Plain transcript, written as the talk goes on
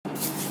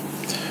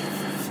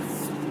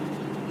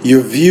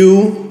Your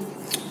view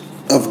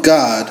of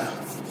God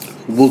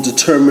will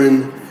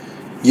determine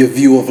your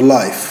view of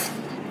life,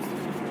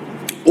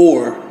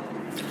 or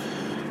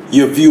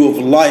your view of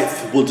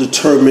life will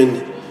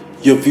determine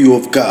your view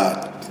of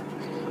God.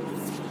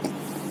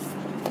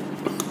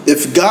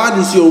 If God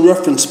is your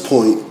reference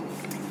point,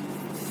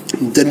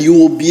 then you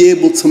will be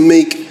able to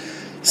make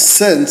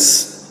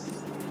sense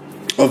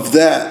of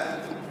that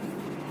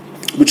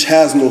which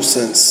has no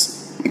sense.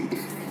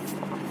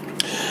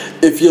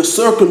 If your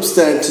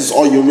circumstances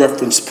are your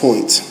reference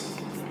point,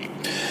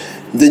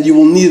 then you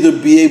will neither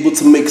be able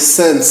to make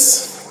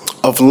sense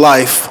of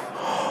life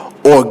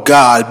or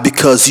God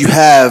because you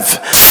have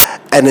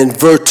an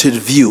inverted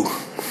view.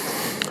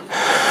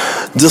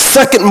 The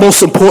second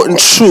most important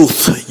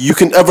truth you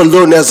can ever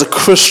learn as a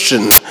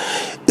Christian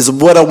is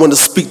what I want to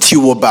speak to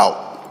you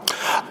about.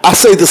 I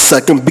say the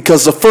second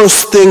because the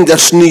first thing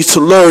that you need to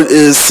learn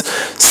is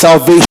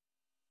salvation,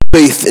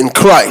 faith in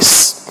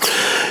Christ.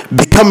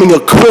 Becoming a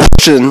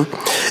Christian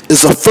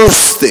is the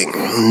first thing.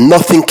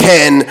 Nothing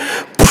can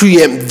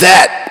preempt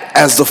that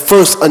as the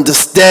first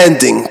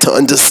understanding. To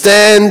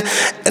understand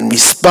and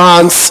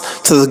response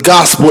to the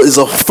gospel is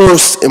of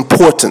first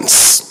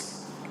importance.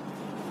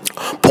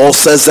 Paul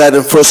says that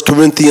in 1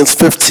 Corinthians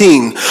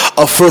 15.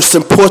 Of first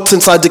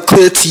importance, I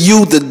declare to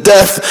you the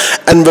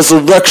death and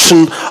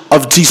resurrection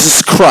of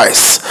Jesus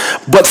Christ.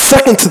 But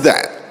second to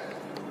that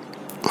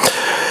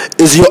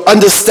is your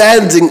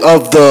understanding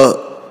of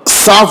the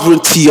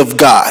sovereignty of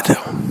God.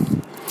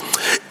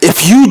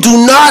 If you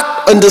do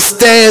not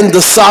understand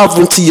the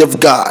sovereignty of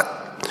God,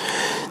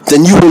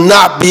 then you will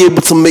not be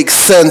able to make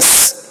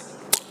sense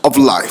of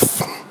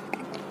life.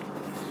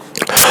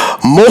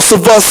 Most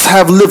of us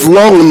have lived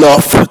long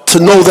enough to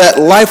know that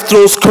life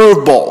throws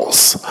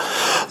curveballs.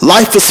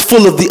 Life is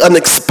full of the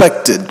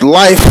unexpected.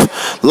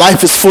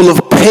 Life is full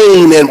of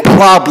pain and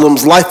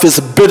problems. Life is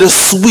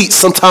bittersweet,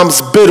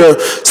 sometimes bitter,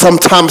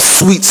 sometimes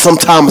sweet,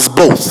 sometimes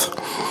both.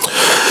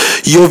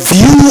 Your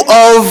view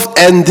of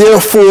and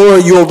therefore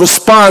your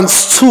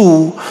response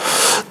to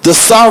the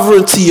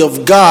sovereignty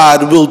of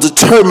God will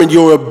determine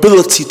your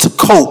ability to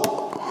cope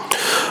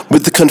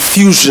with the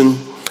confusion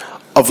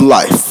of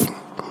life.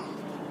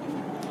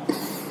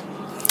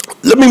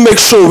 Let me make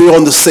sure we're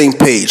on the same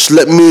page.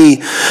 Let me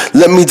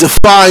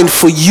define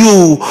for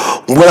you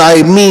what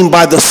I mean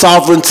by the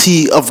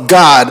sovereignty of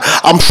God.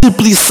 I'm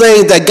simply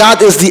saying that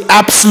God is the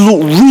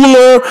absolute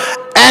ruler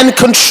and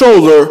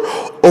controller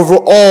over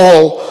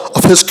all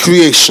of his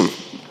creation.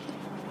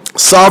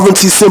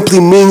 Sovereignty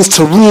simply means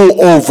to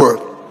rule over,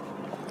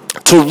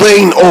 to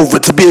reign over,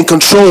 to be in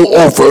control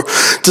over.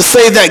 To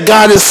say that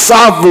God is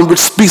sovereign, which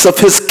speaks of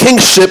his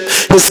kingship,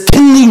 his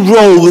kingly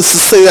role, is to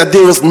say that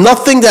there is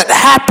nothing that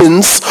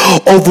happens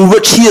over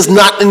which he is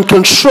not in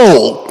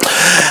control.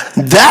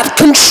 That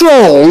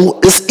control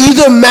is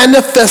either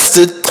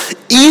manifested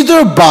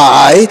either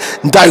by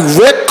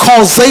direct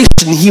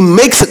causation, he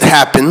makes it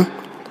happen,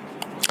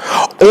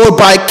 or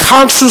by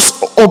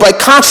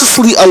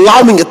consciously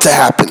allowing it to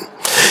happen.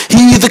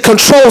 He either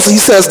controls it, he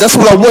says, that's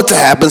what I want to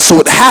happen, so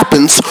it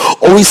happens,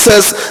 or he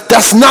says,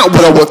 that's not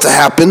what I want to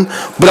happen,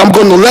 but I'm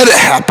going to let it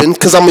happen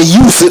because I'm going to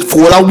use it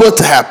for what I want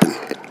to happen.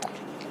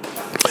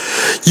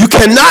 You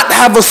cannot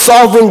have a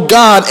sovereign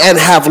God and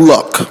have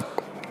luck.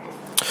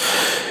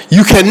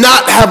 You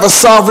cannot have a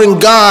sovereign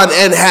God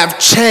and have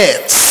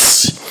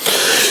chance.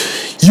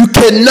 You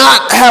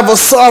cannot have a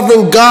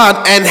sovereign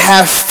God and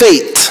have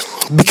fate.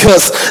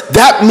 Because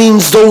that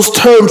means those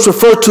terms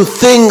refer to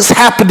things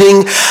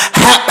happening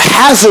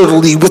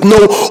haphazardly with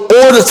no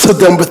order to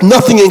them, with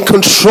nothing in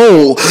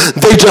control.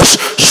 They just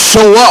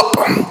show up.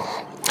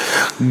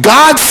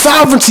 God's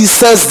sovereignty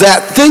says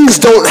that things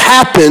don't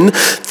happen,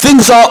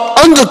 things are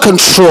under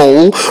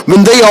control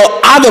when they are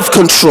out of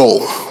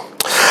control.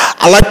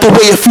 I like the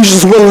way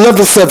Ephesians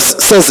 1:11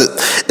 says it.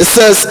 It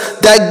says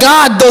that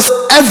God does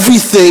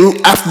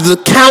everything after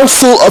the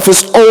counsel of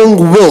his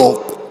own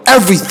will.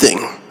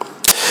 Everything.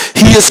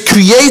 He is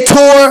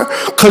creator,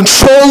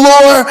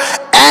 controller,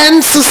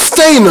 and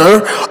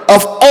sustainer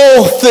of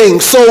all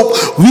things. So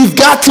we've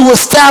got to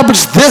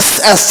establish this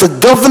as the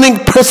governing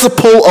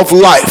principle of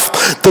life.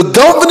 The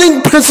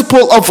governing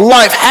principle of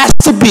life has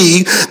to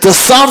be the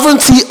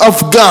sovereignty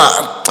of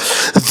God.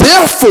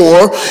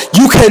 Therefore,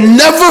 you can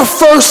never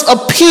first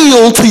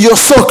appeal to your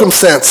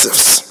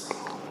circumstances.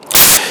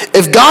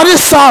 If God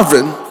is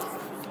sovereign,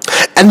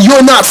 and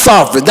you're not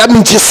sovereign, that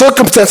means your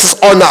circumstances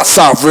are not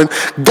sovereign.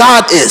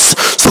 God is.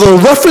 So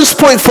the reference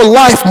point for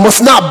life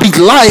must not be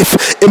life,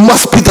 it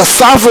must be the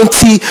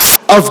sovereignty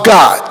of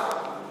God.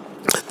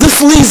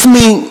 This leads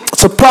me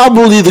to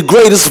probably the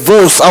greatest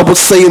verse I would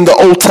say in the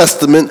Old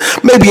Testament,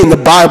 maybe in the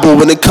Bible,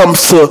 when it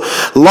comes to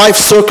life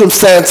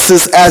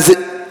circumstances as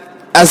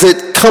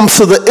it comes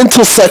to the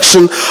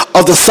intersection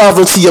of the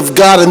sovereignty of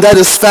God, and that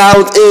is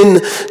found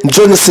in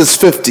Genesis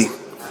 50.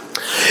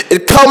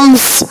 It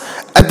comes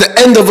at the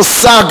end of a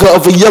saga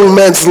of a young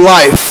man's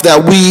life that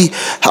we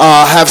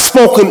have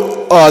spoken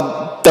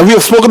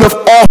of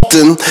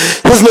often.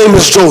 His name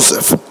is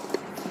Joseph.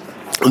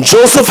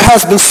 Joseph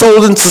has been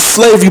sold into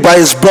slavery by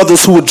his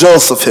brothers who were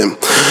jealous of him.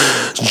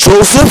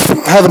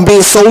 Joseph, having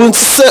been sold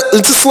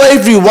into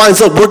slavery,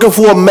 winds up working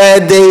for a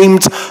man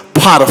named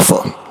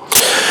Potiphar,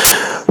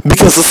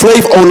 because the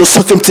slave owners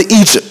took him to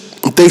Egypt.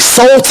 They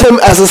sold him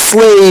as a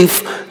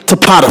slave to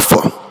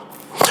Potiphar,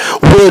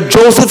 where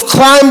Joseph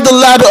climbed the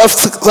ladder of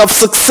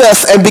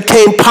success and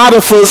became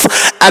Potiphar's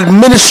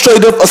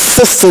administrative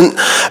assistant,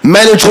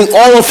 managing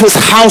all of his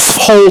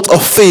household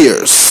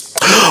affairs.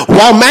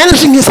 While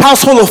managing his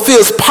household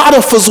affairs,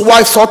 Potiphar's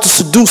wife sought to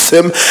seduce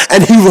him,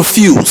 and he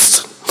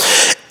refused.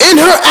 In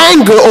her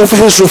anger over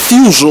his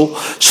refusal,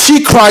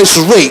 she cries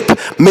rape,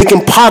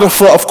 making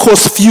Potiphar, of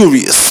course,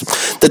 furious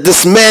that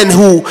this man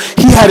who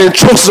he had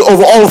entrusted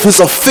over all of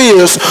his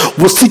affairs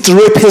would seek to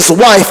rape his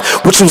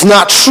wife, which was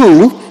not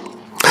true.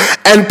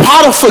 And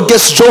Potiphar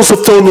gets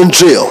Joseph thrown in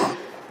jail.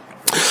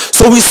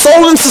 So he's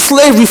sold into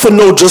slavery for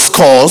no just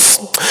cause.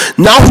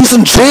 Now he's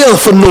in jail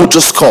for no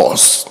just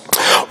cause.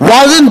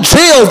 While in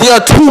jail, there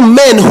are two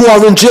men who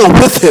are in jail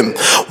with him.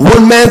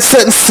 One man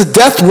sentenced to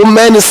death, one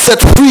man is set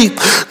free.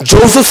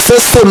 Joseph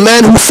says to the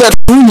man who set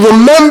free,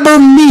 "Remember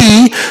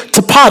me,"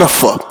 to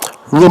Potiphar.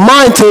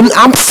 Remind him,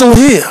 I'm still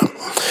here.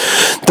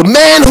 The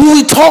man who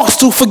he talks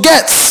to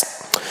forgets.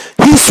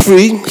 He's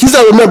free. He's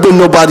not remembering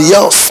nobody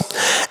else.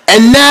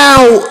 And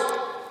now,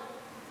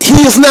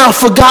 he is now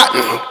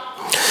forgotten.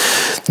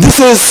 This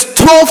is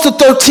 12 to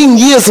 13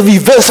 years of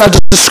events I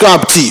just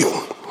described to you.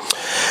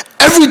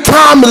 Every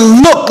time it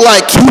looked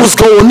like he was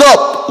going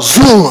up,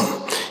 zoom,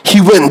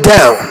 he went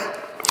down.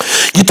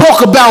 You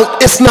talk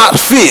about it's not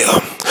fair.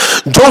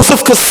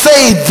 Joseph could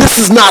say this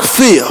is not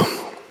fair.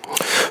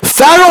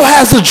 Pharaoh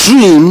has a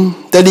dream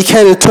that he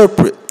can't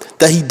interpret,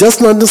 that he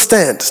doesn't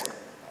understand.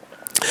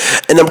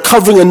 And I'm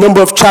covering a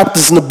number of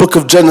chapters in the book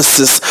of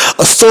Genesis,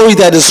 a story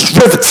that is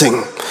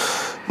riveting.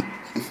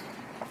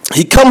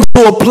 He comes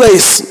to a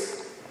place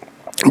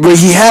where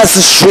he has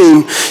this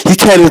dream he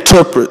can't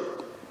interpret.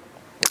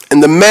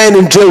 And the man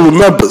in jail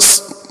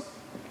remembers.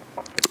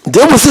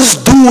 There was this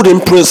dude in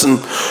prison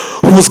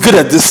who was good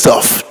at this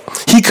stuff.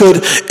 He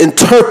could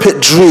interpret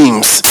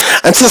dreams.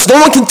 And since no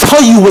one can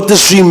tell you what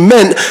this dream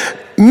meant,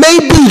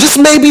 maybe, just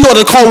maybe you ought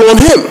to call on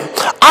him.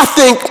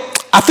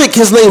 I think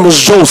his name was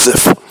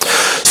Joseph.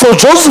 So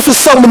Joseph is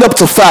summoned up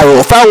to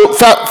Pharaoh.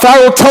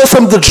 Pharaoh tells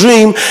him the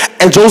dream,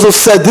 and Joseph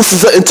said, this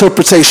is an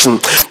interpretation.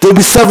 There will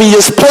be 7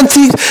 years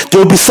plenty.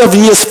 There will be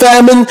 7 years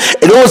famine.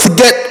 In order to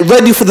get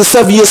ready for the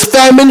 7 years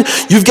famine,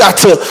 you've got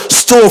to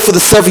store for the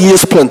 7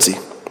 years plenty.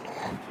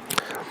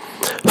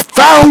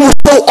 Pharaoh was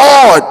so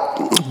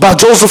awed by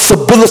Joseph's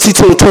ability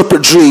to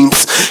interpret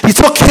dreams. He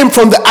took him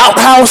from the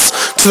outhouse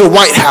to the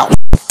White House.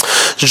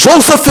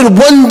 Joseph in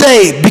one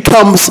day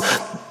becomes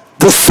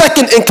the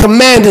second in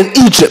command in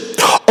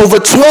Egypt. Over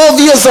 12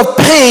 years of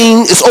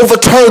pain is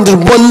overturned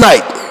in one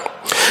night.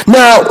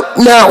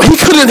 Now he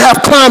couldn't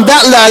have climbed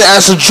that ladder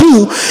as a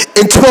Jew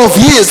in 12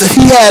 years if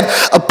he had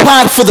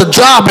applied for the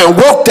job and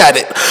worked at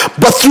it.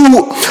 But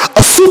through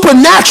a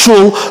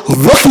supernatural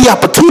lucky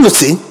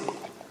opportunity,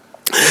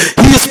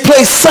 he is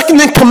placed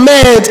second in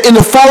command in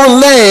a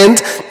foreign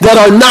land that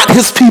are not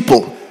his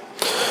people.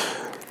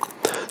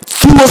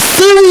 Through a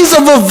series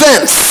of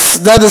events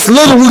that is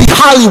literally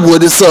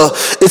Hollywood, it's a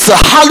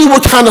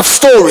Hollywood kind of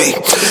story.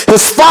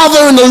 His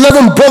father and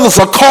 11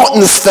 brothers are caught in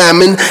this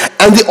famine,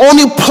 and the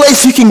only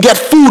place he can get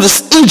food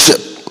is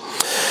Egypt.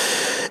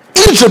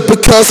 Egypt,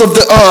 because of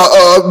the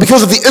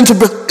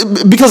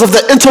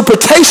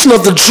interpretation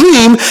of the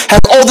dream,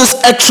 has all this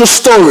extra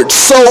storage.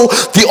 So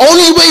the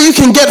only way you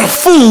can get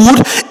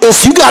food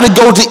is you got to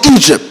go to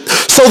Egypt.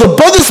 So the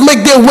brothers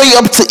make their way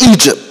up to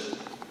Egypt.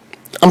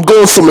 I'm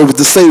going somewhere with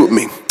this. Stay with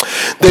me.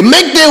 They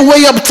make their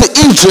way up to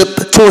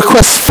Egypt to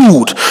request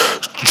food.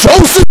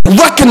 Joseph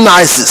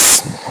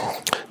recognizes,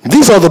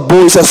 these are the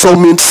boys that sold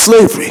me into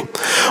slavery.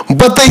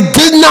 But they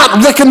did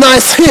not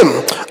recognize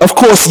him. Of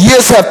course,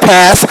 years have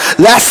passed.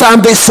 Last time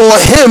they saw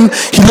him,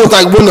 he looked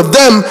like one of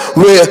them,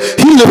 where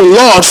he lived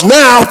large.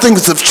 Now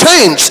things have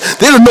changed.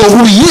 They don't know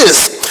who he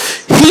is.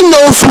 He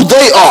knows who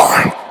they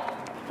are.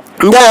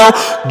 Now,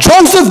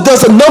 Joseph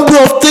does a number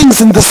of things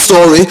in this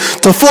story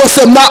to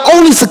force them not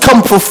only to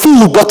come for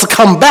food, but to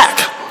come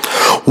back.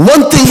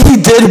 One thing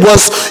he did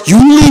was, you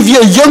leave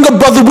your younger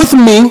brother with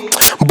me.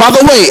 By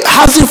the way,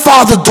 how's your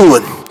father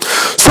doing?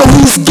 So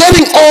he's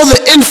getting all the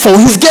info.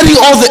 He's getting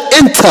all the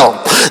intel.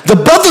 The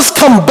brothers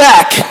come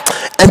back,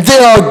 and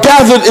they are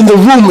gathered in the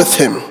room with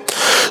him.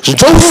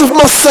 Joseph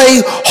must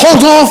say,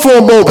 hold on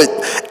for a moment.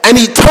 And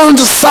he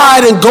turns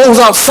aside and goes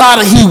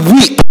outside, and he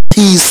weeps.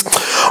 He's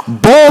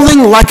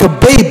bawling like a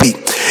baby.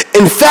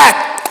 In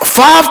fact,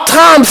 5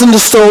 times in the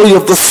story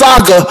of the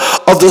saga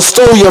of the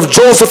story of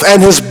Joseph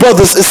and his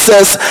brothers, it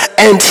says,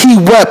 and he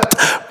wept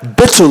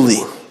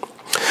bitterly.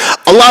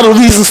 A lot of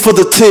reasons for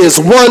the tears.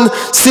 One,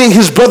 seeing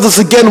his brothers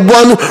again.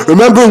 One,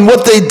 remembering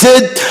what they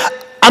did.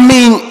 I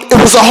mean, it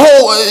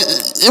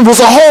was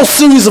a whole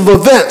series of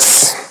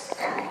events.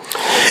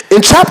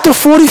 In chapter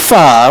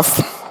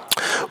 45,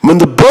 when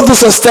the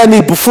brothers are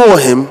standing before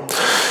him,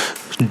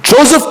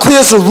 Joseph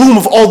clears the room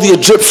of all the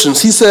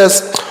Egyptians. He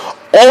says,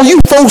 all you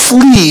folks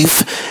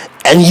leave,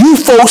 and you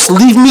folks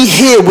leave me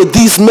here with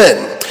these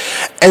men.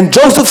 And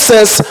Joseph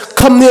says,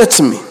 come near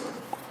to me.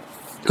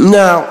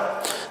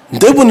 Now,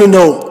 they want to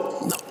know,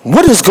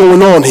 what is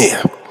going on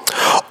here?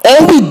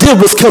 All we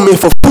did was come in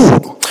for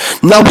food.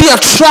 Now we are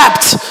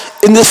trapped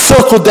in this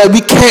circle that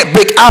we can't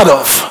break out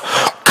of.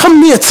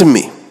 Come near to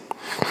me.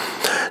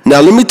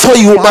 Now let me tell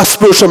you what my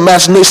spiritual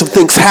imagination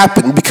thinks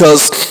happened,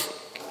 because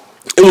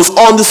it was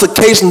on this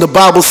occasion, the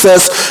Bible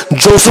says,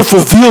 Joseph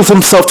revealed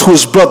himself to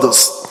his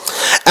brothers.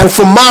 And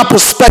from my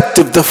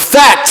perspective, the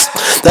fact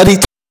that he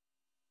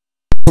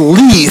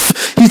leave,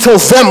 he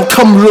tells them,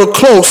 come real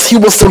close, he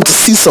wants them to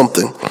see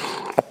something.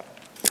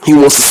 He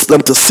wants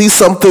them to see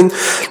something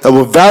that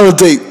will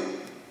validate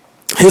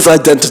his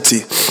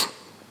identity.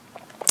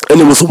 And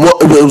it was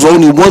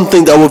only one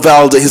thing that will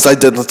validate his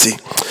identity: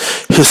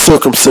 his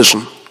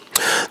circumcision.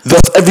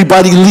 Thus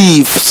everybody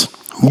leaves,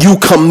 you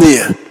come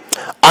near.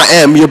 I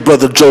am your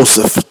brother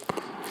Joseph.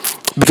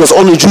 Because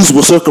only Jews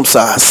were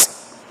circumcised.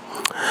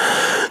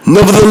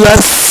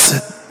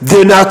 Nevertheless,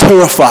 they're now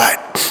terrified.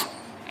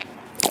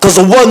 Because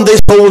the one they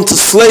sold into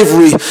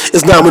slavery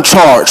is now in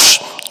charge.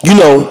 You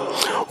know,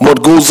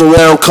 what goes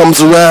around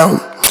comes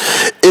around.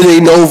 It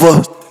ain't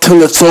over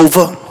till it's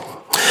over.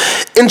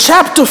 In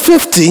chapter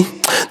 50,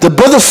 the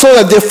brothers saw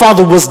that their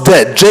father was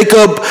dead.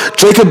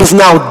 Jacob is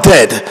now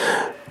dead,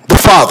 the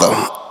father,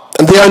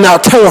 and they are now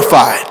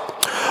terrified.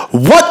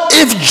 What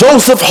if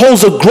Joseph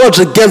holds a grudge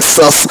against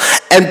us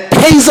and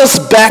pays us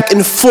back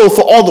in full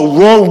for all the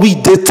wrong we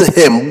did to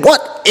him?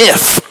 What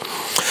if?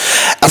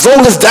 As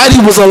long as daddy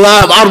was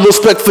alive, out of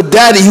respect for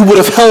daddy, he would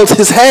have held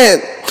his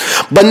hand.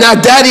 But now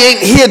daddy ain't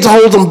here to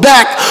hold him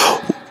back.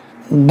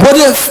 What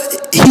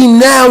if he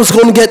now is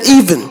going to get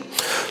even?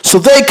 So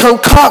they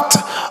concoct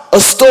a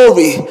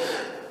story.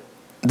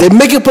 They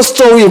make up a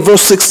story in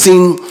verse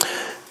 16.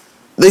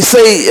 They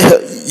say,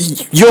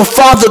 your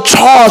father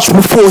charged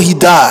before he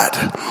died.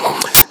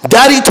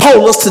 Daddy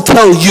told us to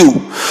tell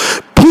you,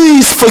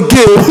 please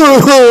forgive,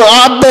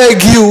 I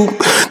beg you,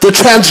 the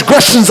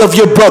transgressions of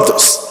your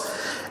brothers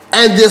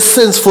and their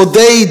sins, for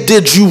they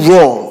did you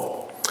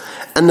wrong.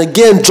 And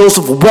again,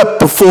 Joseph wept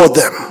before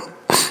them.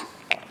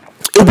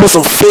 It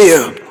wasn't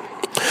fair.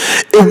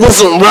 It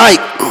wasn't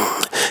right.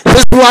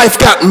 His life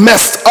got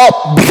messed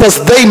up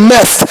because they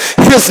messed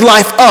his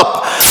life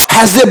up.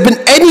 Has there been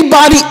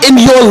anybody in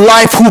your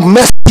life who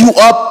messed you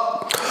up?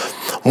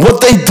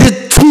 What they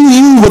did to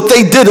you, what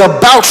they did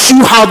about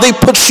you, how they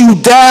put you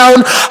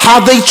down, how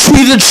they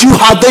treated you,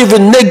 how they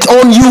reneged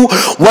on you,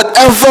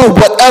 whatever,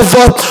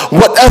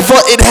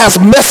 it has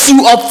messed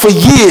you up for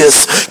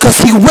years, because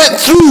he went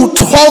through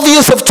 12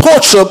 years of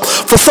torture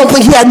for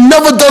something he had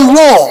never done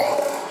wrong.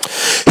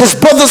 His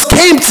brothers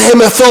came to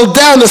him and fell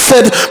down and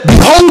said,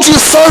 behold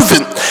your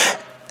servant.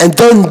 And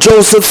then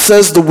Joseph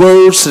says the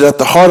words that are at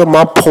the heart of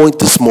my point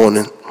this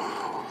morning.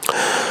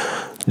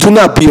 Do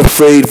not be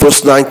afraid,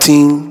 verse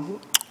 19.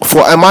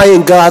 For am I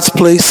in God's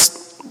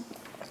place?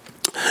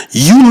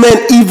 You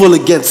meant evil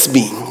against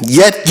me,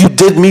 yet you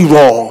did me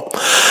wrong.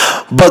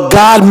 But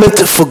God meant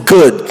it for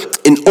good,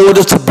 in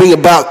order to bring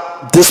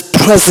about this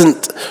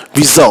present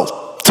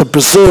result, to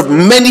preserve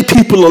many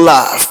people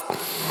alive.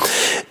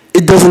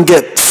 It doesn't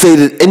get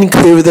stated any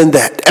clearer than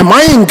that. Am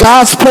I in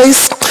God's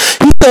place?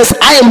 He says,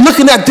 I am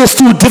looking at this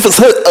through a different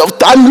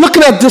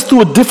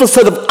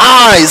set of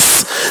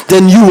eyes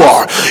than you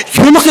are.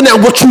 You're looking at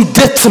what you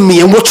did to me,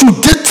 and what you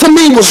did to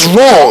me was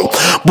wrong.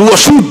 But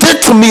what you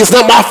did to me is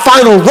not my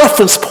final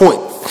reference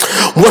point.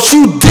 What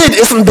you did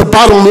isn't the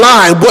bottom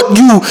line. What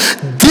you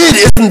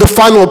did isn't the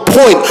final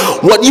point.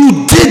 What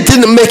you did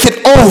didn't make it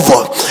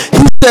over.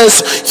 He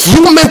says,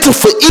 you meant it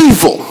for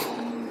evil.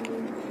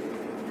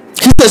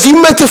 He says, you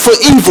meant it for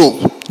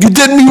evil. You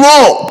did me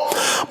wrong.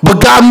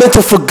 But God meant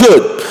it for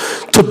good,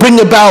 to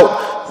bring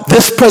about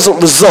this present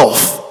result.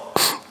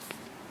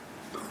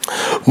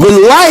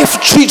 When life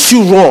treats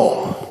you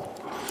wrong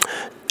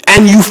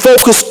and you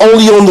focus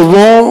only on the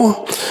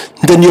wrong,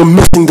 then you're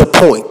missing the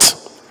point.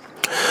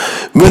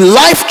 When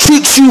life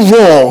treats you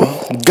wrong,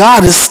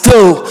 God is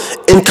still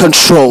in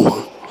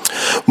control.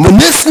 When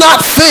it's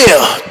not fair,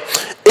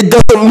 it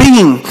doesn't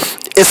mean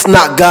it's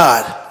not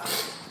God.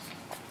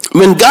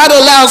 When God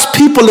allows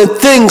people and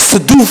things to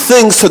do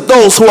things to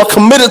those who are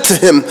committed to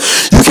him,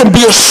 you can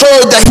be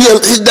assured that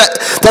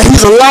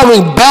he's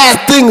allowing bad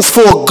things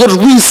for a good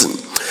reason.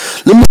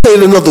 Let me say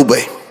it another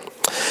way.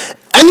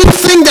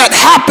 Anything that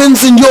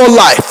happens in your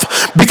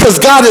life, because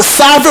God is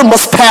sovereign,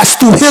 must pass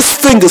through his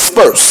fingers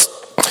first.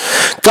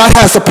 God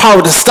has the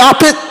power to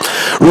stop it,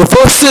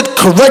 reverse it,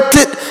 correct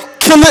it,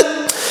 kill it.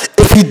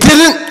 If he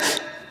didn't,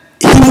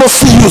 he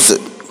wants to use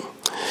it.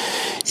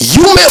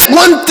 You meant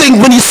one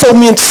thing when you sold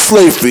me into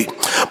slavery,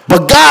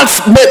 but God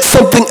meant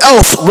something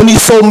else when he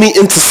sold me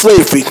into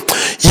slavery.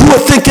 You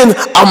were thinking,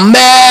 I'm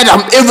mad,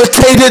 I'm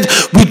irritated,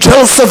 we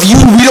jealous of you,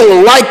 we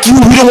don't like you,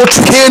 we don't want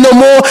you here no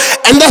more,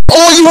 and that's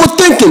all you were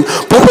thinking.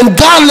 But when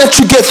God let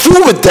you get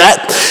through with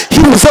that,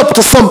 he was up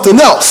to something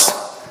else.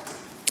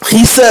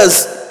 He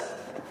says,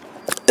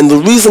 and the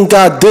reason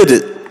God did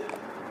it,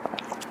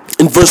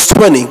 in verse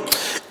 20,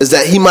 is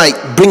that he might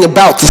bring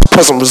about this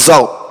present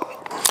result.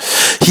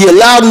 He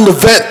allowed an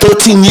event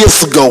 13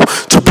 years ago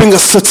to bring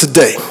us to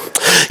today.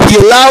 He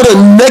allowed a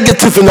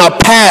negative in our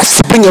past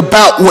to bring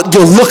about what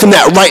you're looking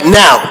at right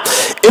now.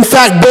 In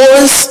fact,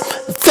 boys,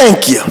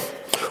 thank you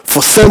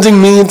for sending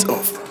me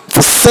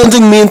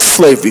into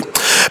slavery.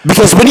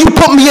 Because when you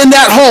put me in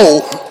that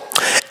hole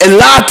and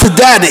lied to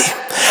daddy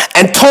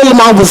and told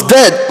him I was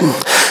dead,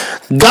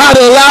 God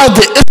allowed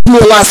the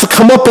Ishmaelites to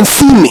come up and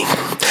see me.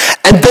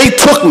 And they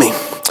took me.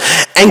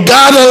 And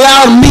God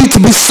allowed me to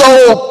be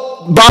sold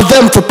by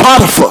them to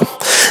Potiphar.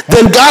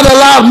 Then God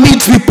allowed me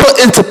to be put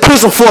into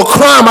prison for a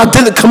crime I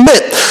didn't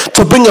commit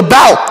to bring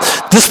about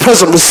this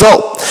present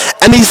result.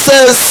 And he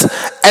says,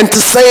 and to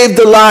save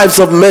the lives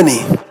of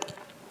many.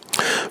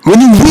 When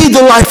you read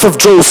the life of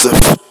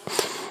Joseph,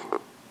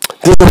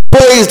 there's a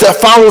phrase that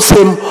follows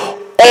him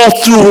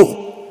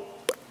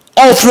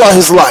all throughout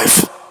his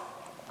life.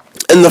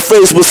 And the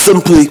phrase was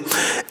simply,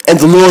 and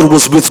the Lord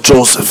was with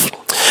Joseph.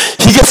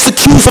 He gets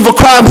accused of a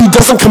crime he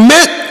doesn't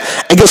commit,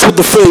 and guess what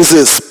the phrase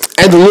is?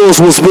 And the Lord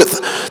was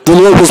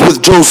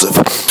with Joseph.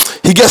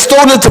 He gets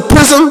thrown into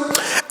prison,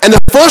 and the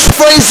first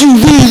phrase you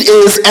read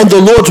is, and the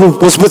Lord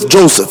was with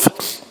Joseph.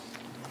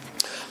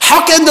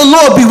 How can the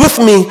Lord be with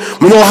me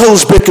when all hell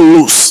is breaking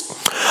loose?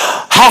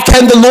 How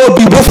can the Lord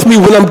be with me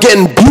when I'm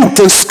getting buked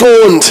and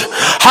scorned?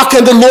 How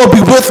can the Lord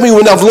be with me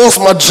when I've lost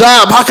my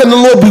job? How can the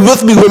Lord be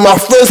with me when my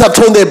friends have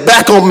turned their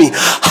back on me?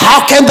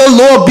 How can the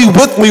Lord be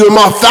with me when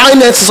my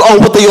finances are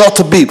what they ought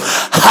to be?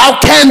 How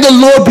can the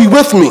Lord be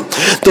with me?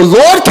 The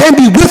Lord can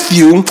be with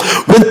you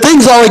when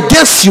things are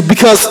against you,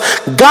 because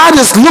God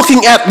is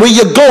looking at where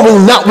you're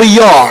going, not where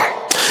you are.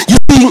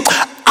 You see,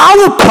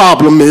 our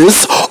problem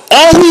is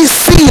all we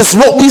see is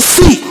what we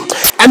see.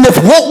 And if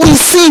what we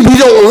see we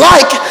don't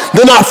like,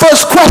 then our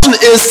first question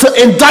is to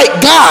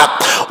indict God.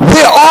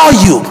 Where are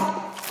you?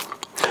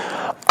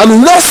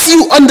 Unless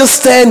you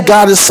understand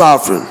God is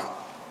sovereign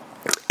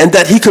and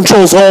that he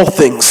controls all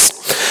things,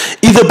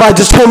 either by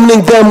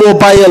determining them or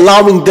by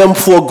allowing them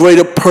for a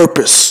greater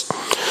purpose,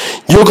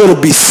 you're going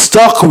to be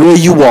stuck where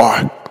you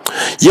are.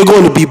 You're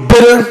going to be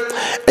bitter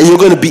and you're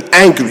going to be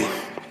angry.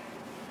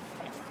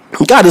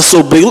 God is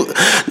so big.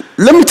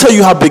 Let me tell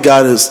you how big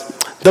God is.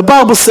 The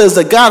Bible says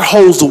that God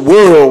holds the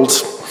world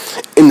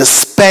in the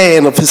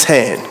span of his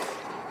hand.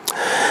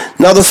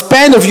 Now, the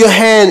span of your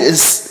hand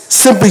is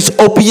simply to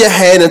open your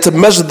hand and to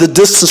measure the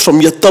distance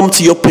from your thumb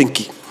to your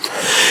pinky.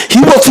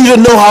 He wants you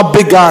to know how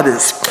big God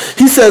is.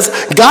 He says,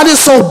 God is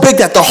so big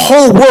that the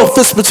whole world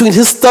fits between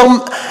his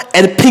thumb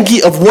and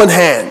pinky of one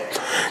hand.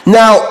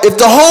 Now, if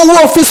the whole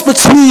world fits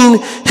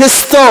between his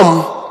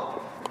thumb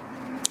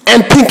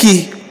and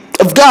pinky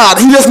of God,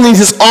 he doesn't need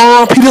his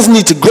arm, he doesn't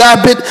need to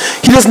grab it,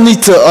 he doesn't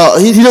need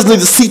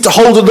the seat to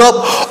hold it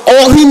up.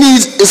 All he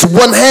needs is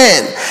one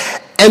hand,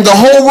 and the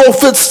whole world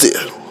fits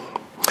there.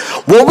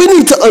 What we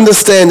need to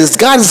understand is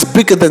God is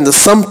bigger than the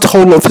sum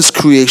total of his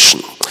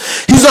creation.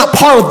 He's not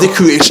part of the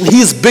creation, he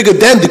is bigger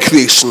than the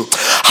creation.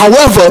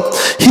 However,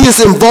 he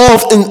is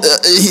involved in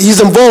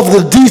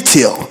the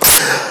detail.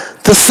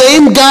 The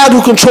same God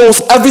who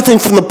controls everything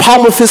from the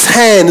palm of his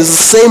hand is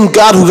the same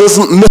God who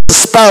doesn't miss a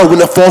sparrow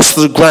when it falls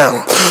to the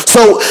ground.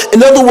 So,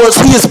 in other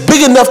words, he is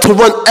big enough to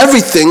run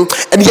everything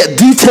and yet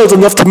detailed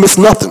enough to miss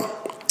nothing.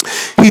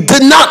 He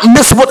did not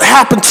miss what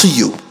happened to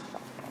you.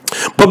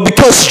 But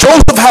because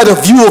Joseph had a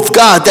view of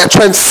God that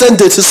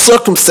transcended his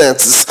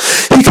circumstances,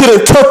 he could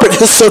interpret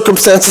his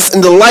circumstances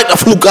in the light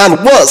of who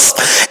God was.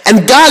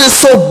 And God is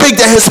so big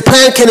that his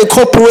plan can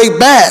incorporate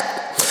bad.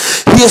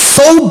 He is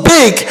so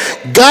big,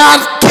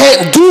 God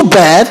can't do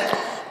bad.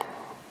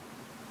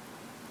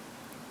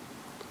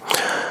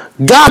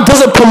 God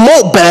doesn't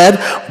promote bad,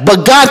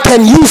 but God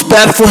can use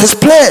bad for his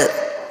plan.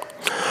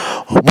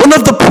 One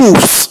of the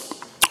proofs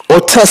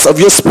or tests of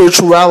your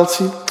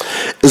spirituality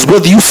is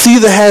whether you see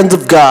the hand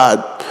of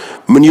God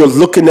when you're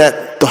looking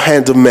at the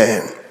hand of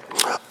man.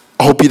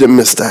 I hope you didn't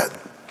miss that.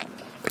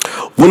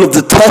 One of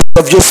the tests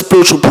of your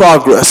spiritual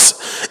progress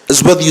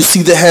is whether you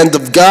see the hand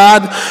of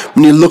God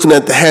when you're looking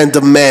at the hand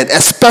of man,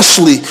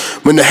 especially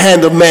when the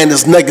hand of man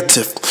is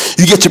negative.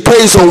 You get your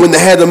praise on when the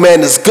hand of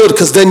man is good,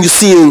 because then you're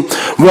seeing,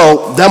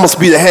 well, that must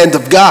be the hand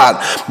of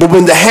God. But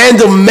when the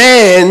hand of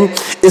man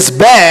is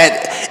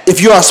bad,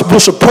 if you are a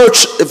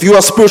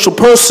spiritual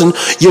person,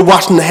 you're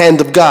watching the hand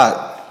of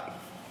God,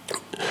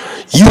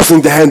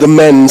 using the hand of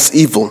man is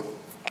evil,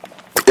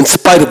 in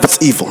spite of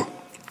its evil.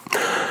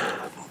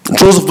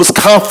 Joseph was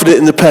confident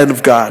in the plan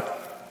of God.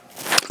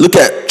 Look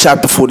at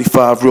chapter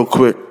 45 real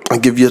quick. I'll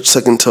give you a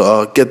second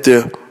to get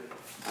there.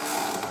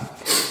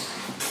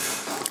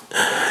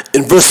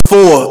 In verse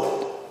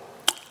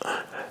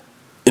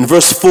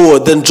 4,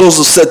 then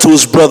Joseph said to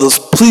his brothers,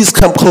 "Please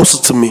come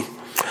closer to me."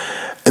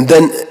 And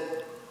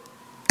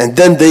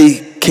then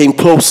they came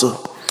closer.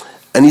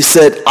 And he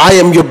said, "I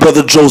am your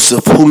brother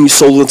Joseph, whom you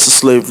sold into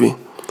slavery."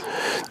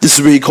 This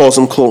is where he calls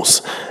him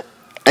close.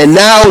 "And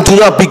now do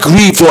not be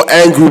grieved or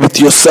angry with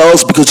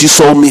yourselves because you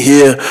sold me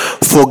here,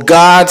 for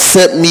God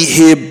sent me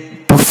here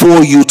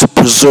before you to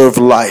preserve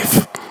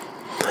life."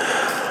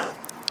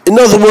 In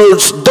other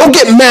words, don't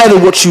get mad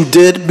at what you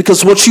did,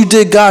 because what you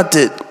did, God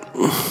did.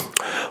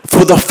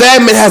 For the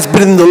famine has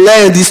been in the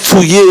land these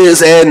 2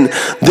 years, and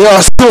there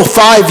are still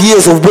 5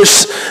 years of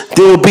which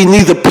there will be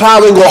neither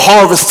plowing or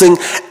harvesting.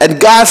 And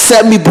God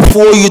set me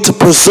before you to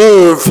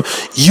preserve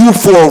you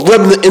for a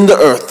remnant in the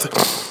earth,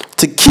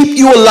 to keep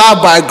you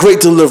alive by a great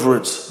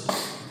deliverance.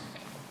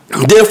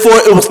 Therefore,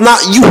 it was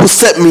not you who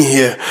sent me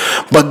here,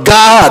 but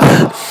God,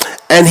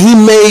 and he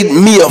made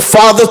me a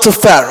father to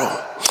Pharaoh,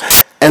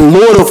 and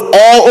lord of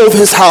all of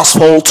his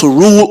household, to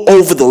rule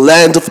over the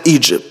land of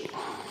Egypt.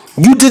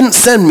 You didn't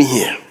send me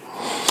here.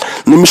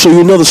 Let me show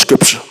you another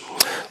scripture.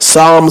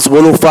 Psalms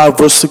 105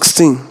 verse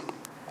 16.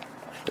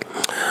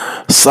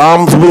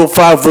 Psalms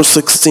 105 verse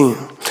 16.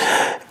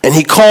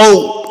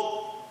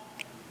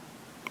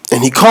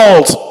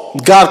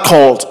 God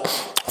called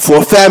for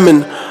a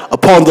famine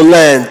upon the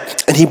land,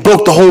 and he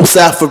broke the whole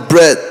staff of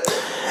bread,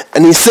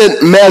 and he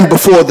sent man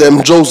before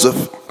them,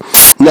 Joseph.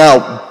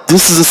 Now,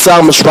 this is a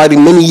psalmist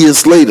writing many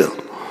years later,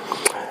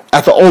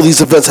 after all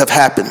these events have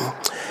happened.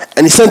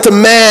 And he sent a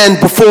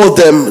man before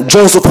them,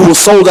 Joseph, who was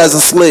sold as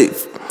a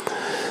slave.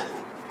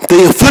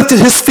 They afflicted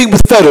his feet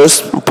with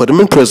fetters and put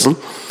him in prison.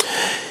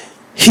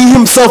 He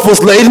himself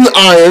was laid in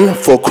iron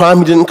for a crime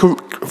he didn't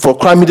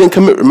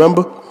commit,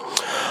 remember?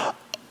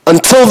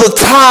 Until the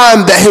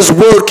time that his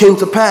word came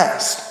to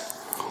pass.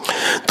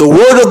 The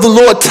word of the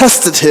Lord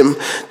tested him.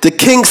 The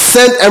king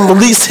sent and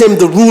released him,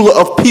 the ruler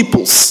of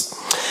peoples,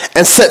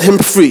 and set him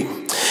free.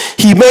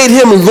 He made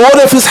him lord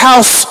of his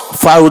house,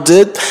 Pharaoh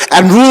did,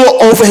 and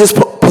ruler over his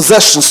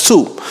possessions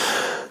too,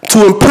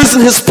 to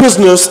imprison his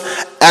prisoners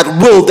at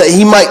will, that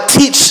he might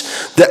teach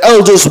the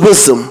elders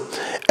wisdom.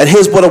 And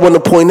here's what I want to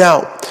point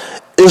out.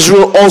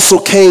 Israel also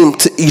came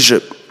to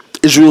Egypt.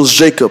 Israel is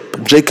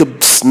Jacob.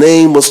 Jacob's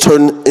name was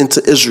turned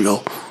into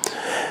Israel.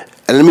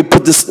 And let me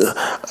put this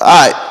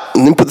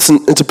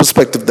into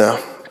perspective now.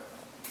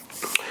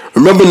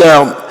 Remember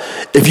now,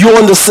 if you are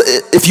on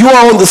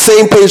the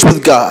same page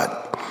with God,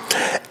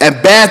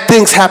 and bad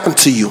things happen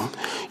to you,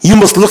 you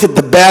must look at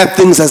the bad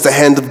things as the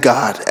hand of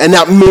God, and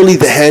not merely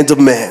the hand of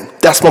man.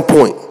 That's my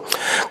point.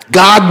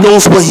 God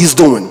knows what he's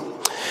doing.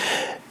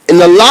 In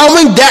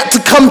allowing that to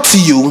come to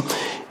you,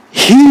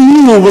 he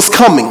knew it was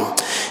coming.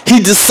 He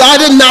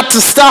decided not to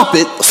stop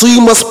it, so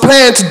you must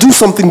plan to do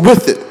something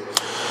with it.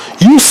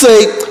 You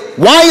say,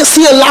 why is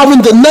he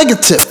allowing the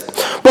negative?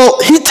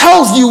 Well, he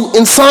tells you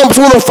in Psalms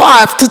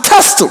 105 to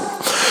test him.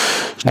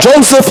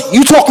 Joseph,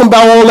 you talking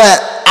about all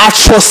that, I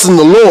trust in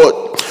the Lord.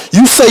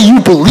 You say you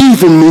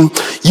believe in me,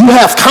 you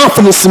have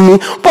confidence in me,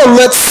 but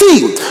let's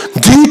see.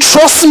 Do you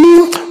trust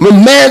me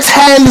when man's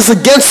hand is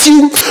against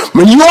you?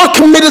 When you are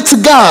committed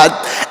to God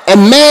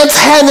and man's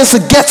hand is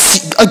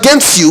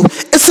against you,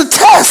 it's a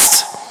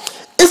test.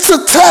 It's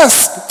a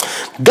test.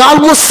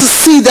 God wants to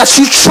see that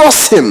you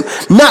trust him,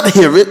 not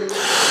hear it.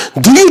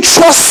 Do you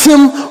trust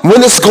him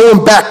when it's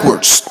going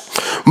backwards?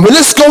 When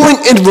it's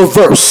going in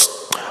reverse?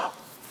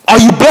 Are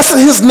you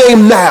blessing his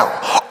name now?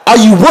 Are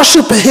you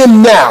worshiping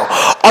him now?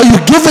 Are you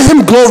giving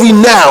him glory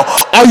now?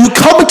 Are you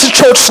coming to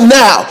church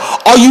now?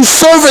 Are you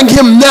serving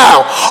him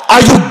now?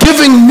 Are you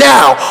giving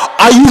now?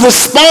 Are you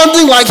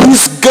responding like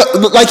he's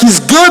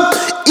good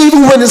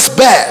even when it's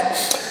bad?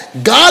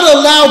 God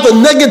allowed the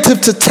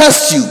negative to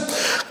test you.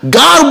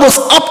 God was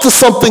up to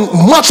something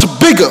much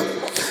bigger.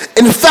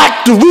 In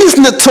fact, the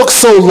reason it took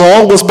so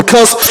long was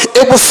because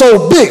it was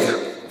so big.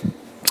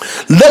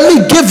 Let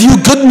me give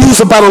you good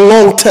news about a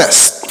long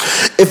test.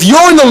 If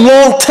you're in a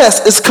long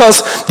test, it's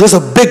because there's a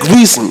big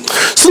reason.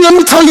 So let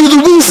me tell you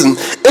the reason.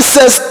 It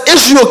says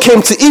Israel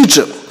came to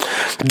Egypt.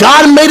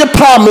 God made a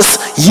promise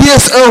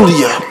years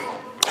earlier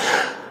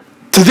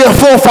to their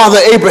forefather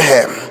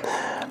Abraham.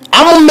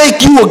 I'm going to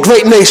make you a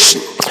great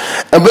nation.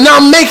 And when I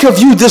make of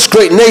you this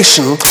great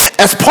nation,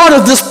 as part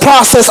of this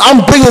process,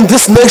 I'm bringing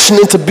this nation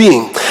into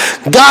being.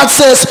 God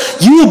says,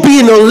 you will be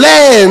in a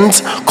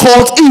land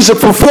called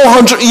Egypt for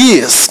 400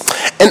 years.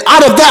 And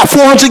out of that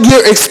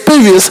 400-year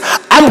experience,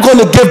 I'm going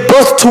to give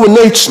birth to a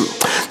nation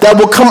that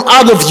will come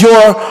out of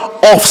your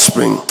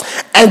offspring.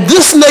 And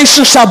this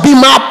nation shall be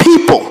my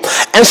people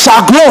and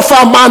shall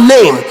glorify my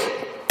name.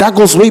 That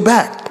goes way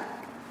back.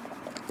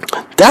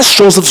 That's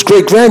Joseph's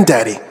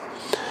great-granddaddy.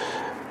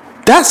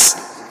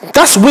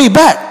 That's way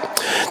back.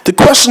 The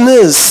question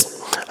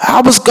is,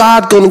 how is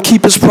God going to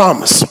keep his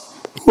promise?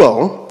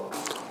 Well,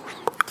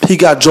 he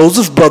got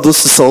Joseph's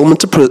brothers to sell him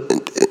into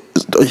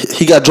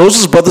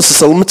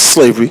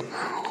slavery.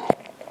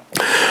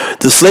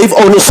 The slave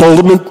owners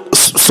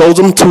sold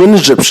him to an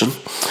Egyptian.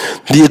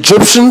 The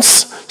Egyptians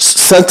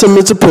sent him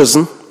into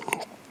prison.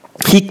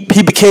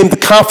 He became the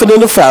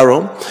confidant of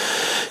Pharaoh.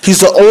 He's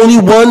the only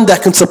one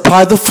that can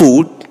supply the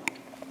food,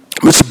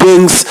 which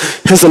brings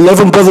his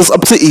 11 brothers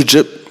up to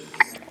Egypt.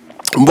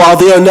 While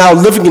they are now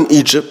living in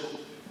Egypt,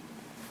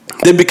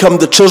 they become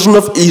the children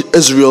of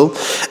Israel,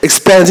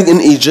 expanding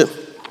in Egypt.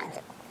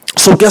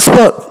 So guess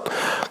what?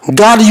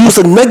 God used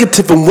a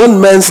negative in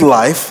one man's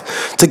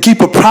life to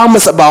keep a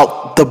promise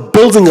about the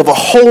building of a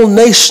whole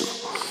nation.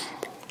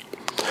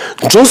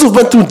 Joseph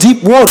went through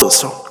deep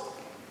waters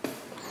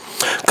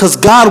because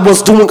God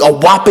was doing a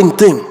whopping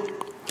thing.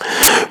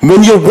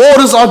 When your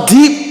waters are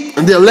deep,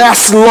 and they're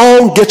lasting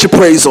long, get your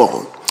praise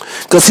on.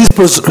 Because he's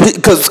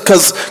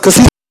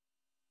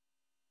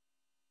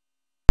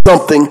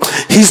something.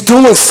 He's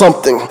doing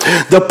something.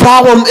 The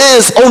problem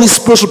is only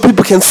spiritual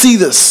people can see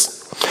this.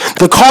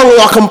 The carnal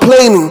are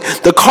complaining.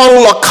 The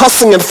carnal are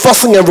cussing and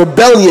fussing and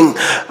rebelling.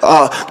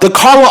 The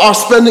carnal are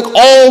spending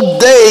all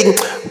day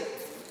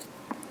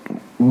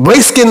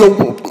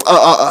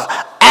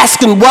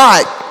asking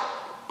why,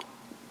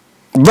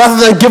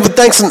 rather than giving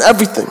thanks in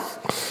everything.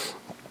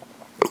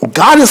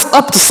 God is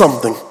up to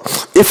something.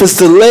 If his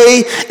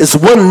delay is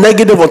one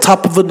negative on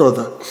top of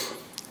another,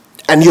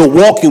 and you're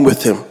walking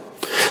with him.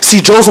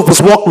 See, Joseph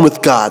was walking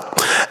with God.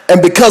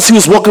 And because he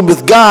was walking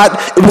with God,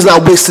 it was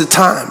not wasted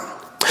time.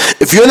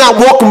 If you're not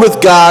walking with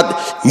God,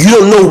 you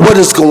don't know what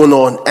is going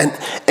on.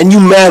 And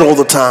you're mad all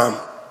the time.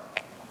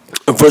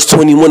 In verse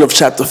 21 of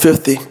chapter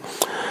 50.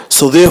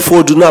 So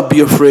therefore, do not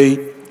be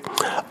afraid.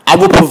 I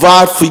will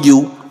provide for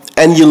you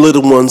and your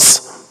little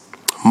ones,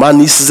 my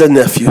nieces and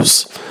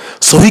nephews.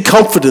 So he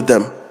comforted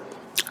them.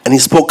 And he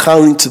spoke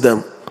kindly to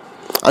them.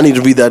 I need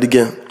to read that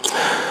again.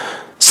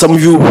 Some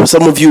of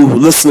you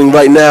listening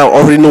right now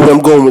already know where I'm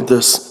going with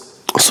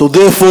this. So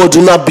therefore,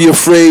 do not be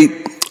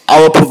afraid.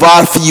 I will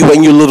provide for you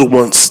and your little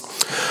ones.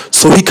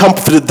 So he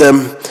comforted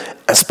them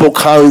and spoke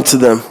kindly to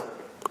them.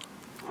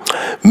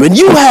 When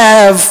you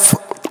have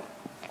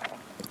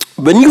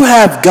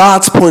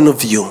God's point of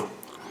view,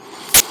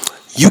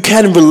 you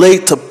can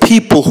relate to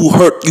people who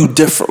hurt you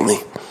differently.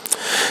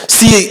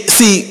 See,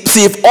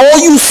 if all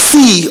you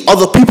see are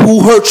the people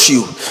who hurt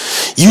you,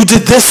 you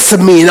did this to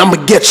me and I'm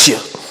going to get you.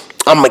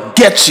 I'm going to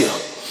get you.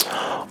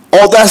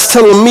 All that's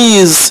telling me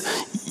is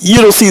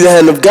you don't see the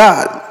hand of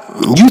God.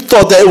 You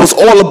thought that it was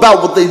all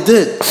about what they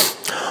did.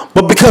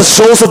 But because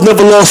Joseph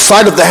never lost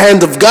sight of the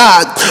hand of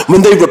God,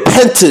 when they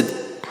repented,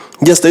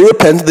 yes, they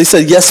repented. They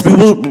said, yes,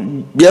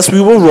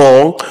 we were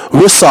wrong.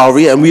 We're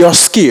sorry and we are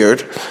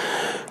scared.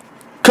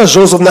 Because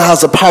Joseph now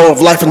has the power of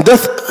life and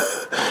death.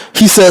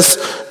 He says,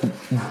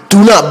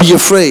 do not be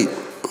afraid.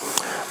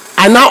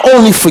 I not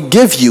only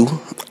forgive you,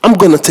 I'm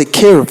going to take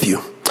care of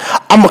you.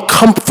 I'm going to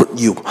comfort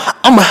you.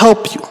 I'm going to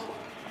help you.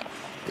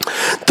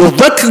 The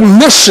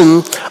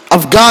recognition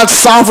of God's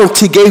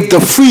sovereignty gave the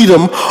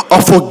freedom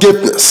of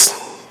forgiveness.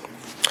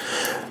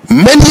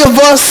 Many of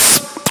us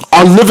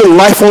are living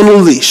life on a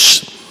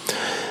leash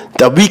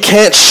that we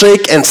can't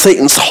shake, and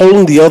Satan's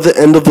holding the other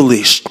end of the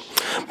leash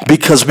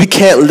because we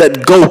can't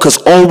let go, because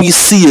all we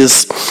see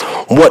is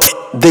what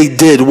they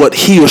did, what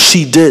he or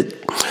she did.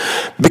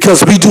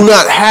 Because we do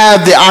not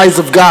have the eyes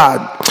of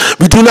God.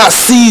 We do not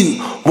see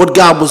what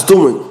God was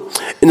doing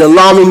in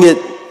allowing it,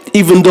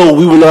 even though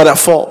we were not at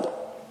fault.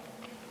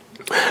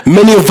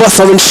 Many of us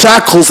are in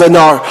shackles and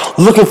are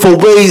looking for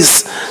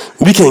ways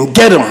we can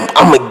get him.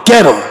 I'm going to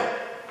get him.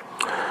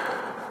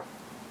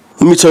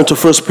 Let me turn to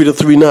 1 Peter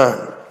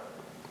 3:9.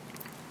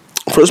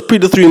 1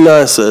 Peter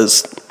 3:9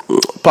 says,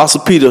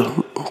 Apostle Peter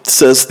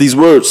says these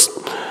words,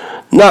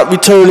 not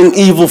returning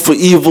evil for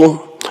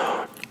evil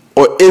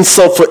or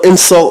insult for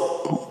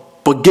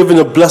insult, but giving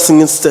a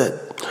blessing instead.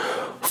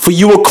 For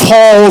you were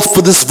called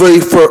for this very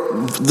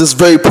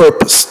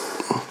purpose,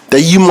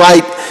 that you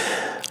might,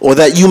 or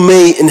that you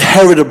may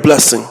inherit a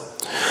blessing.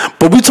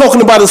 But we're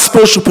talking about a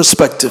spiritual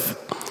perspective.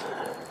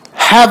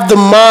 Have the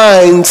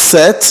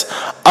mindset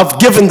of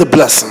giving the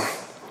blessing.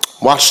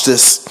 Watch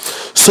this.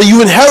 So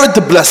you inherit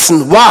the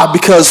blessing. Why?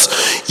 Because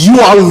you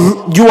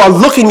are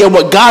looking at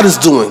what God is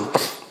doing.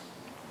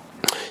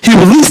 He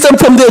released them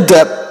from their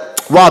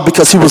debt. Why?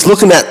 Because he was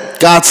looking at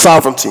God's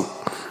sovereignty.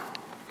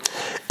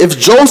 If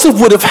Joseph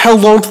would have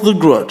held on to the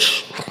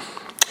grudge,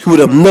 he would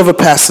have never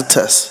passed the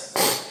test.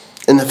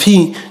 And if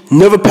he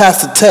never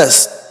passed the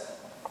test,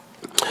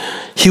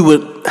 he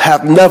would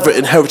have never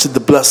inherited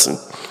the blessing.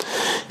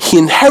 He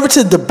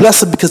inherited the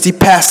blessing because he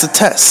passed the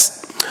test.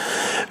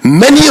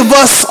 Many of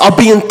us are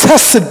being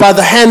tested by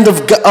the hand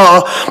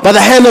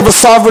of a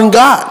sovereign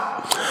God.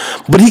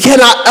 But he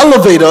cannot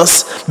elevate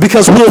us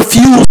because we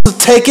refuse to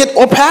take it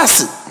or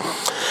pass it.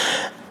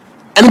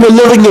 And we're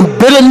living in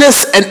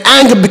bitterness and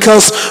anger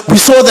because we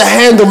saw the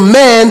hand of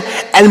man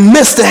and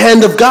missed the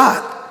hand of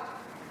God.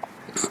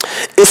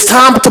 It's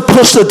time to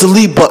push the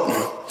delete button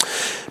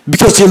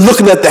because you're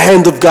looking at the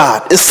hand of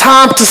God. It's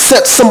time to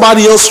set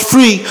somebody else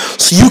free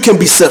so you can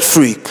be set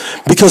free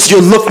because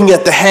you're looking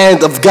at the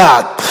hand of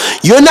God.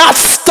 You're not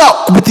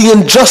stuck with the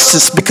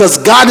injustice because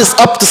God is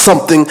up to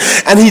something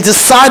and he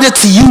decided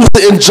to use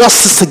the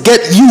injustice to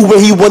get you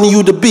where he wanted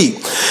you to be.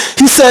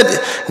 He said,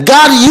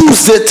 God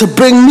used it to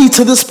bring me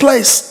to this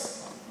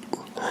place.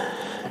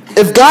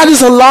 If God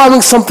is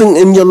allowing something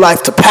in your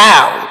life to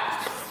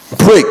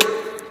break,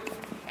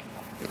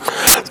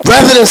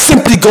 rather than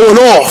simply going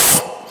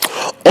off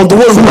on the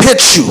one who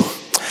hits you,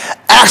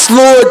 ask,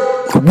 Lord,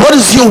 what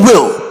is your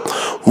will?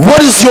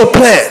 What is your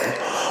plan?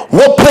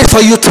 What place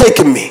are you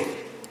taking me?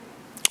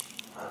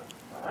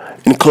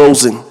 In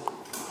closing,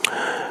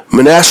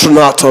 when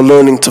astronauts are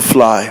learning to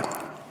fly,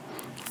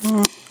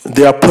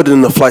 they are put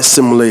in a flight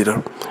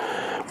simulator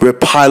where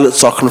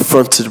pilots are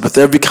confronted with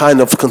every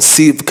kind of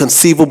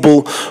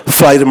conceivable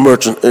flight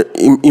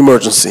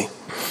emergency.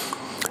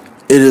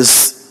 it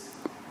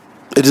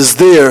is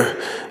there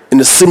in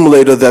the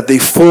simulator that they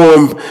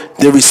form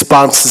their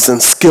responses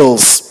and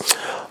skills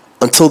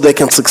until they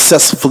can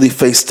successfully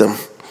face them.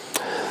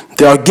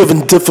 They are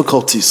given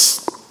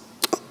difficulties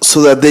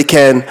so that they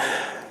can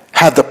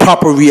have the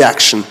proper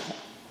reaction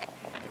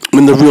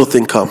when the real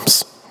thing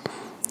comes.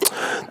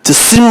 The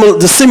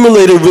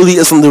simulator really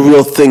isn't the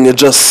real thing. It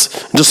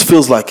just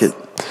feels like it.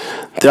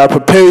 They are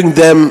preparing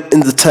them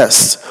in the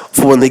test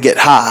for when they get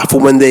high, for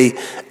when they're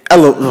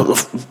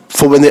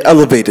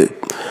elevated,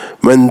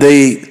 when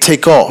they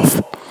take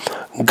off.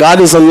 God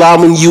is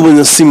allowing you in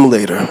the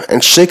simulator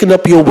and shaking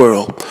up your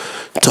world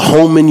to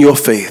home in your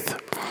faith,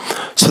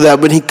 so that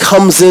when he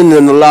comes in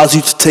and allows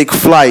you to take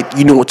flight,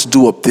 you know what to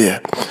do up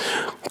there,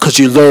 because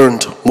you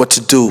learned what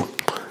to do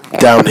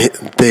down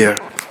there.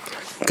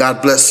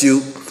 God bless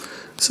you.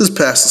 This is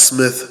Pastor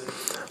Smith.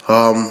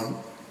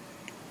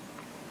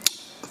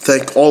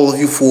 Thank all of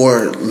you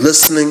for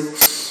listening,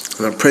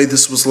 and I pray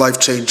this was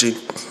life-changing.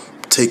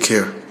 Take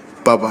care.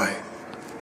 Bye-bye.